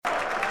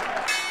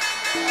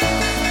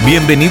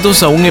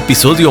Bienvenidos a un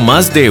episodio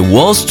más de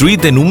Wall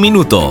Street en un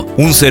minuto,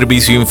 un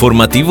servicio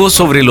informativo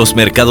sobre los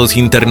mercados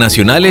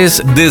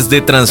internacionales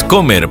desde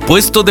Transcomer,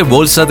 puesto de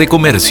bolsa de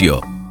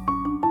comercio.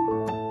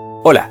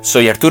 Hola,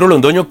 soy Arturo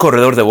Londoño,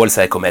 corredor de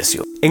Bolsa de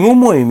Comercio. En un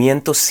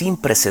movimiento sin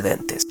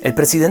precedentes, el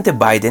presidente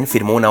Biden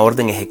firmó una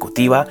orden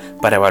ejecutiva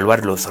para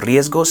evaluar los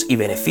riesgos y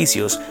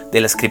beneficios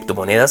de las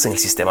criptomonedas en el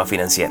sistema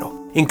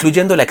financiero,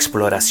 incluyendo la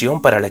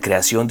exploración para la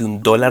creación de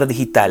un dólar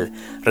digital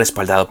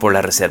respaldado por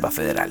la Reserva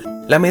Federal.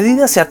 La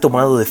medida se ha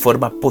tomado de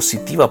forma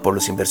positiva por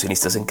los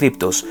inversionistas en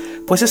criptos,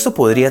 pues esto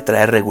podría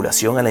traer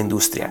regulación a la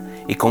industria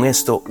y con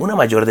esto una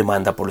mayor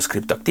demanda por los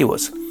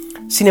criptoactivos.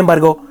 Sin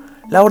embargo,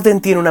 la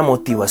orden tiene una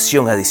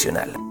motivación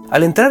adicional.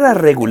 Al entrar a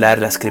regular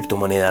las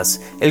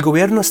criptomonedas, el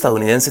gobierno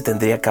estadounidense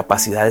tendría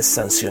capacidades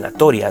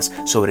sancionatorias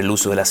sobre el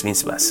uso de las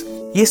mismas.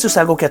 Y esto es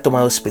algo que ha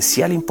tomado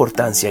especial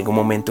importancia en un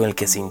momento en el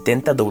que se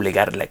intenta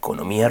doblegar la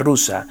economía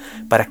rusa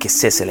para que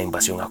cese la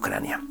invasión a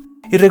Ucrania.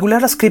 Y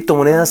regular las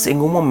criptomonedas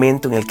en un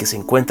momento en el que se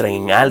encuentran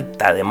en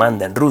alta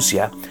demanda en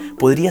Rusia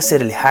podría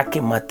ser el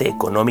jaque mate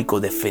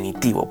económico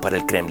definitivo para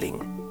el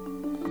Kremlin.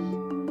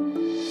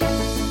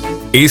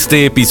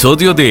 Este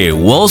episodio de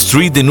Wall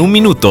Street en un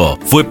minuto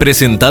fue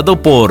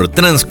presentado por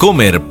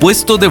Transcomer,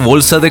 puesto de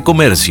bolsa de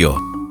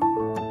comercio.